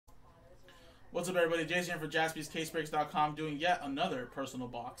What's up, everybody? Jason here for JaspysCaseBreaks.com doing yet another personal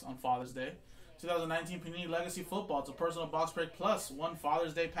box on Father's Day. 2019 Panini Legacy Football. It's a personal box break plus one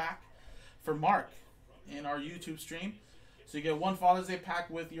Father's Day pack for Mark in our YouTube stream. So you get one Father's Day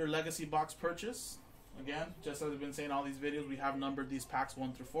pack with your Legacy box purchase. Again, just as I've been saying all these videos, we have numbered these packs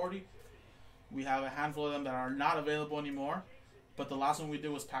 1 through 40. We have a handful of them that are not available anymore. But the last one we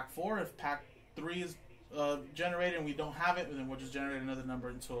did was pack 4. If pack 3 is generated and we don't have it, then we'll just generate another number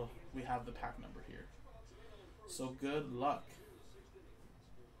until we have the pack number here. So good luck.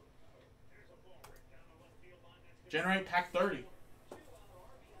 Generate pack 30.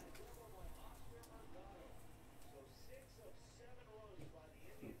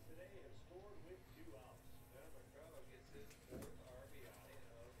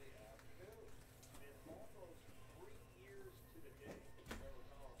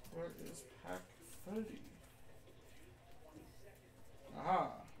 Where is pack 30?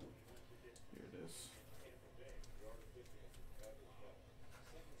 Aha. Here it is.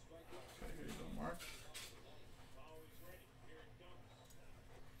 Okay, here you go, Mark.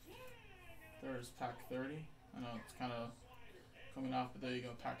 There's pack 30. I know it's kind of coming off, but there you go,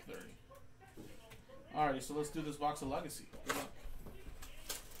 pack 30. Alrighty, so let's do this box of Legacy. Good luck.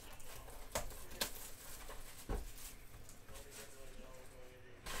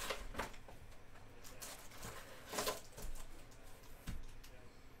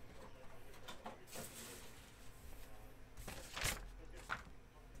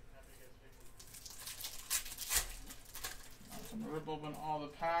 I'm going to rip open all the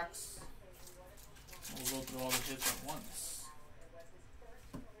packs. We'll go through all the hits at once.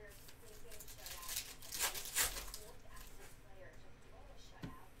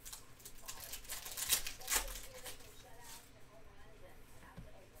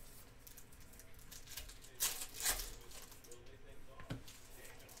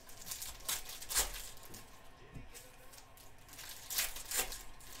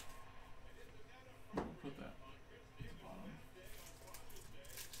 Put that.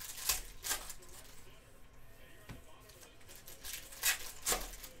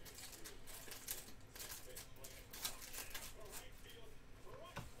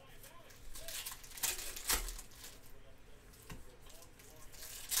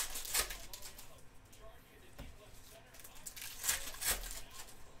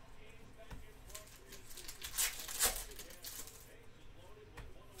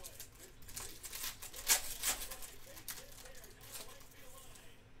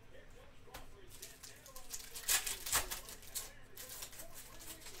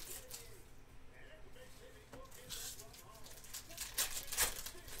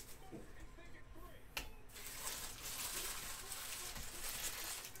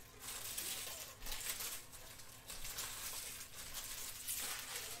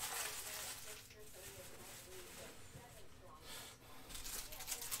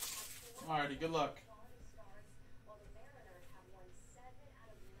 Alrighty, good luck.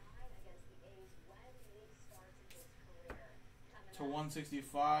 To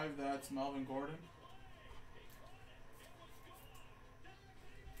 165, that's Melvin Gordon.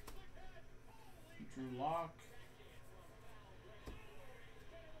 Drew Lock.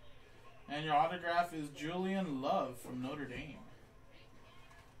 And your autograph is Julian Love from Notre Dame.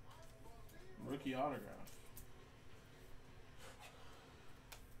 Rookie autograph.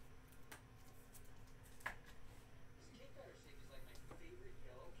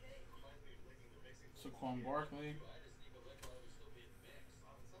 Saquon Barkley.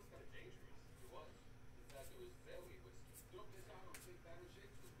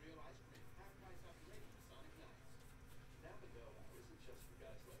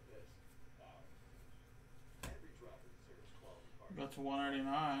 Got to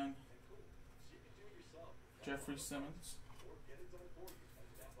 199. Jeffrey Simmons.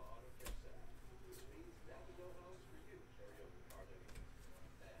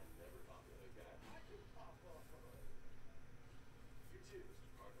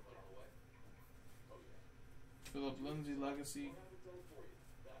 Philip Lindsay Legacy.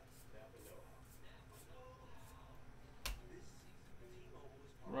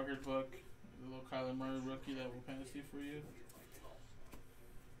 Record book. The little Kyler Murray rookie that will fantasy for you.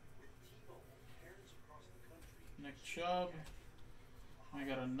 Nick Chubb. I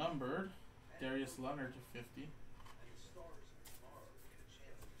got a numbered Darius Leonard to 50.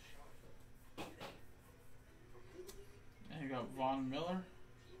 And you got Von Miller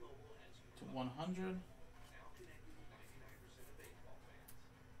to 100.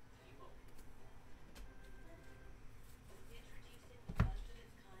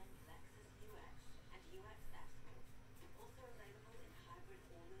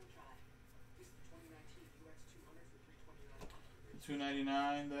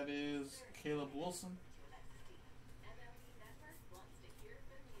 299. That is Caleb Wilson.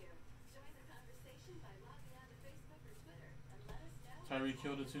 Tyreek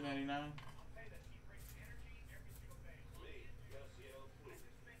Hill to 299.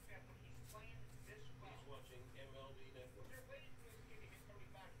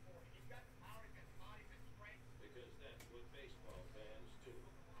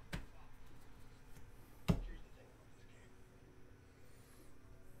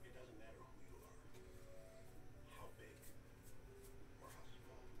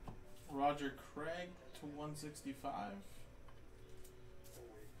 Roger Craig to 165.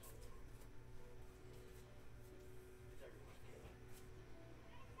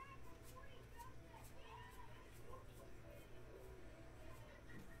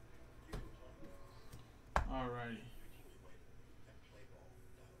 Alrighty.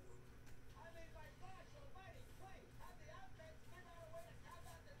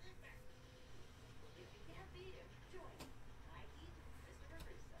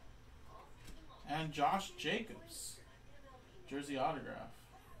 And Josh Jacobs, jersey autograph.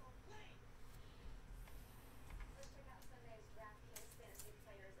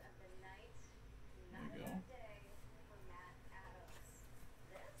 There you go.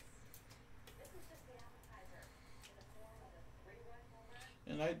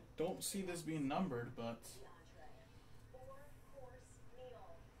 And I don't see this being numbered, but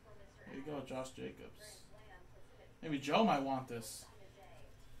there you go, Josh Jacobs. Maybe Joe might want this.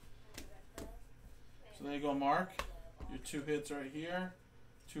 So there you go, Mark. Your 2 hits right here.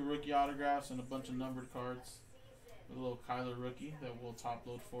 2 rookie autographs and a bunch of numbered cards. A little Kyler rookie that we'll top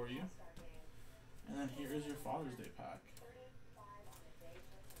load for you. And then here is your Father's Day pack.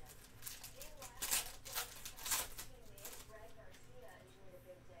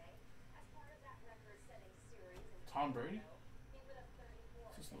 Tom Brady.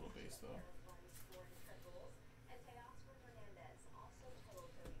 Just a little base though.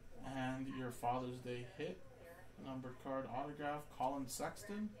 And your Father's Day hit, numbered card autograph, Colin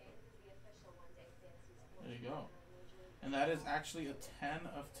Sexton. There you go. And that is actually a 10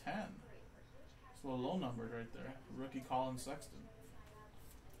 of 10. It's a little low numbered right there. Rookie Colin Sexton.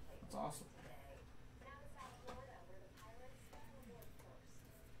 That's awesome.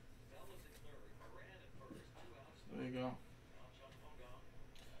 There you go.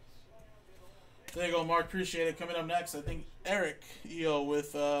 There you go, Mark. Appreciate it. Coming up next, I think Eric EO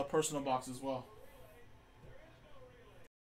with personal box as well.